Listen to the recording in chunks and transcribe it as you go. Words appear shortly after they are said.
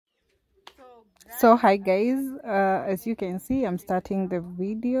So hi guys, as you can see, I'm starting the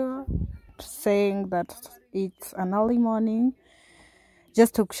video saying that it's an early morning.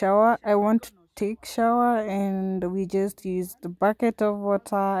 Just took shower. I want to take shower and we just used the bucket of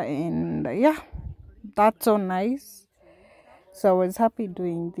water, and yeah, that's so nice. So I was happy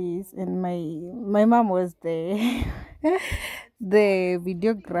doing this, and my mom was the the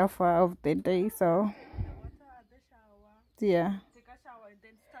videographer of the day. So yeah.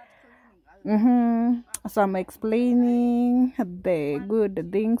 So I'm explaining the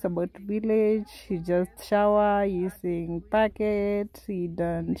good things about village. You just shower using bucket. You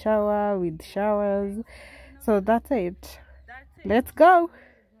don't shower with showers. So that's it. Let's go.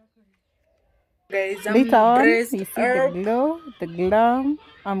 Guys, Later I'm on, dressed you see up the glow.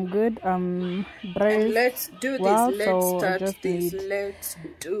 I'm good. I'm and dressed let's do this. well. Let's So I start just this. need Let's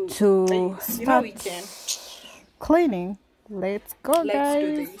do to this. You know we start can. cleaning. Let's go, Let's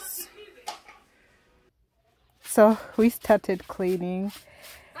do guys. this. So we started cleaning.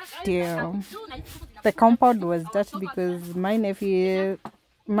 Damn. The compound was dirty because my nephew,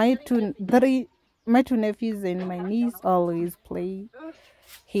 my two nephews and my niece always play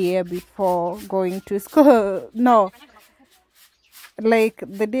here before going to school. No, like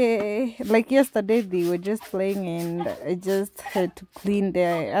yesterday, they were just playing, and I just had to clean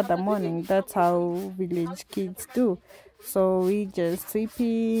the other morning. That's how village kids do. So we just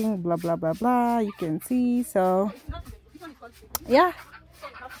sweeping, blah blah blah blah. You can see. So yeah.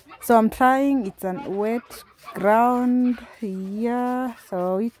 So I'm trying. It's a wet ground. Yeah.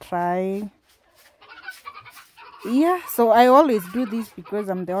 So we try. Yeah. So I always do this because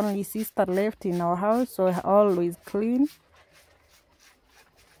I'm the only sister left in our house. So I always clean.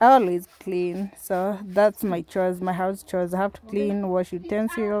 So that's my chores, my house chores. I have to clean, wash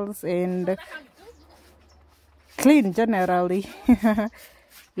utensils, and clean generally.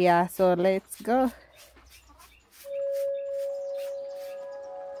 Yeah, so let's go.